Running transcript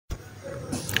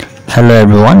Hello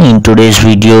everyone, in today's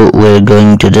video we're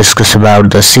going to discuss about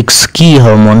the 6 key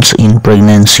hormones in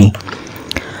pregnancy.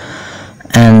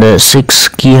 And the 6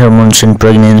 key hormones in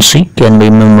pregnancy can be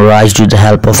memorized with the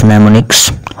help of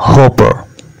mnemonics. Hopper,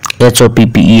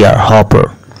 H-O-P-P-E-R,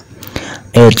 Hopper.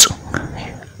 H,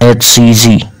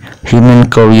 HCG, human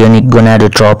chorionic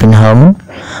gonadotropin hormone.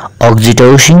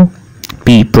 Oxytocin,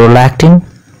 P, Prolactin.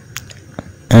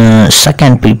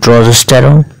 Second P,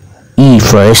 Progesterone. E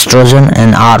for estrogen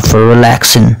and R for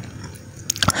relaxin.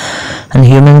 And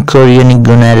human chorionic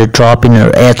gonadotropin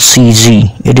or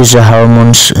HCG, it is a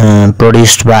hormone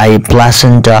produced by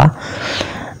placenta,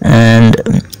 and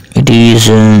it is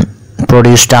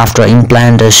produced after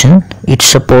implantation. It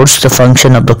supports the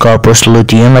function of the corpus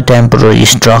luteum, a temporary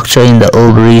structure in the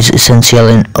ovaries essential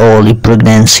in early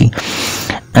pregnancy.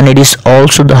 And it is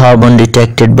also the hormone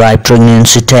detected by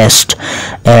pregnancy test.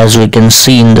 As we can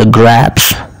see in the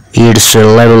graphs, its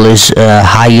level is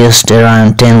highest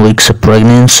around 10 weeks of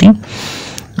pregnancy,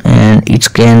 and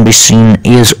it can be seen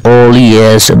as early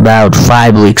as about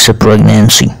 5 weeks of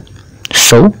pregnancy.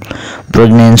 So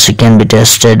pregnancy can be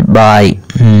tested by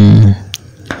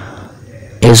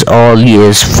as early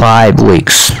as 5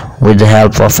 weeks with the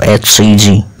help of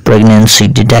HCG. Pregnancy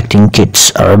detecting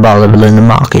kits are available in the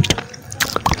market.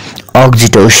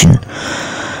 Oxytocin,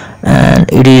 and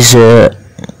it is a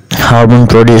hormone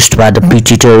produced by the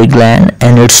pituitary gland,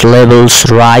 and its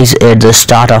levels rise at the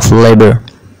start of labor,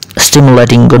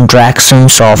 stimulating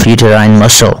contractions of uterine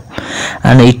muscle,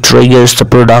 and it triggers the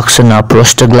production of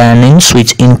prostaglandins,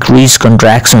 which increase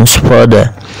contractions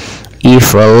further.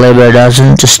 If labor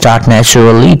doesn't start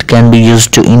naturally, it can be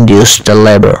used to induce the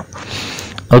labor.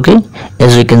 Okay,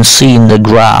 as you can see in the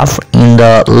graph, in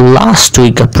the last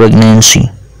week of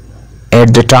pregnancy,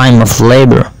 at the time of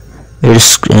labor,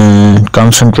 its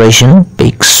concentration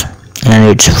peaks and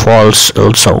it falls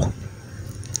also.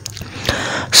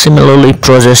 Similarly,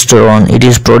 progesterone, it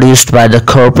is produced by the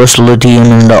corpus luteum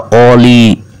in the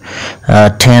early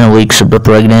 10 weeks of the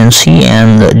pregnancy,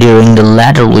 and during the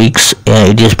latter weeks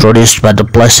it is produced by the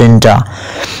placenta,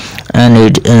 and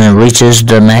it reaches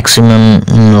the maximum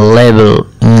level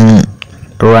in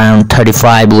around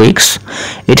 35 weeks.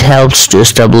 It helps to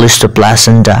establish the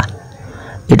placenta.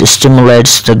 It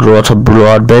stimulates the growth of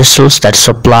blood vessels that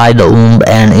supply the womb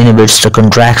and inhibits the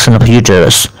contraction of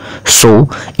uterus, so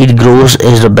it grows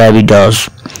as the baby does.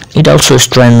 It also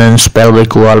strengthens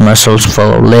pelvic wall muscles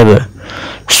for labor.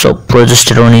 So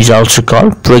progesterone is also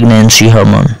called pregnancy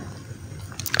hormone.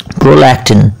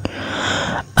 Prolactin,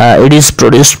 it is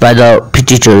produced by the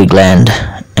pituitary gland,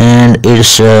 and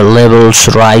its levels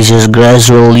rises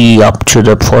gradually up to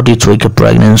the 40th week of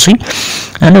pregnancy,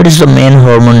 and it is the main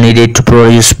hormone needed to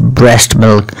produce breast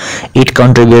milk. It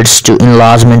contributes to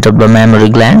enlargement of the mammary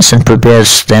glands and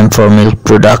prepares them for milk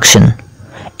production.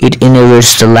 It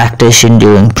inhibits the lactation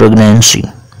during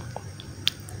pregnancy.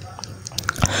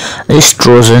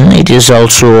 Estrogen, it is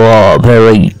also a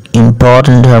very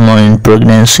important hormone in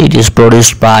pregnancy. It is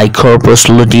produced by corpus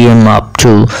luteum up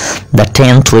to the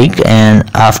 10th week, and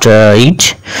after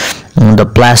it the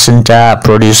placenta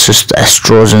produces the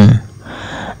estrogen,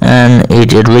 and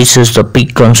it reaches the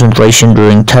peak concentration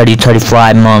during 35th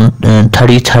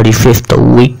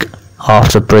week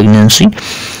of the pregnancy,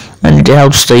 and it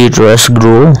helps the uterus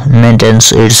grow,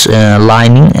 maintains its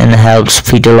lining, and helps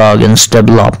fetal organs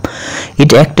develop. It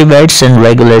activates and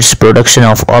regulates production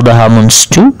of other hormones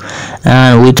too,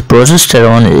 and with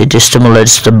progesterone it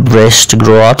stimulates the breast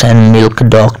growth and milk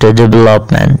duct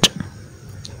development.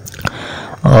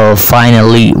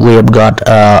 Finally, we have got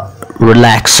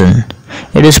relaxin.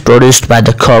 It is produced by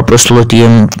the corpus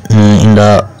luteum in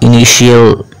the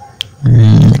initial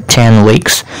 10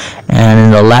 weeks, and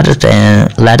in the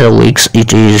latter weeks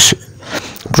it is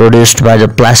produced by the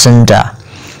placenta.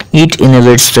 It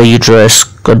inhibits the uterus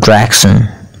contraction,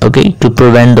 okay, to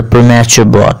prevent the premature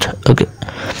birth, okay,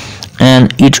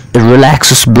 and it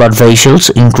relaxes blood vessels,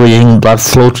 increasing blood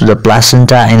flow to the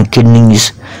placenta and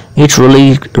kidneys. It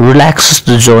really relaxes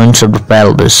the joints of the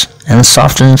pelvis and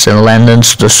softens and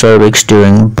lengthens the cervix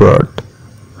during birth.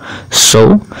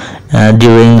 So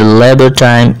during the labor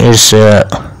time, its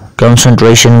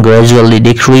concentration gradually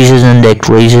decreases and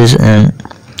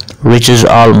reaches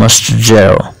almost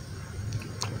zero.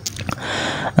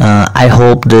 I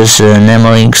hope this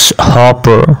mnemonics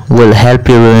Hopper will help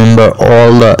you remember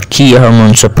all the key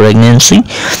hormones of pregnancy,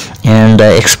 and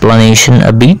the explanation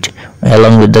a bit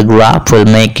along with the graph will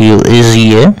make you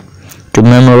easier to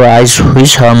memorize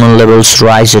which hormone levels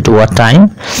rise at what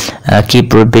time.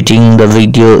 Keep repeating the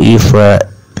video if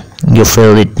you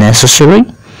feel it necessary.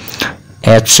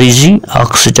 HCG,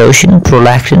 oxytocin,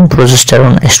 prolactin,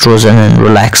 progesterone, estrogen, and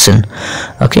relaxin.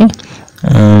 Okay.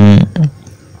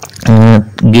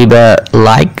 Give a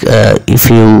like if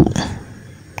you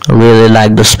really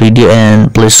like this video,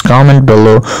 and please comment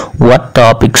below what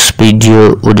topics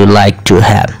video would you like to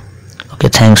have. Okay,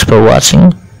 thanks for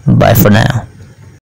watching. Bye for now.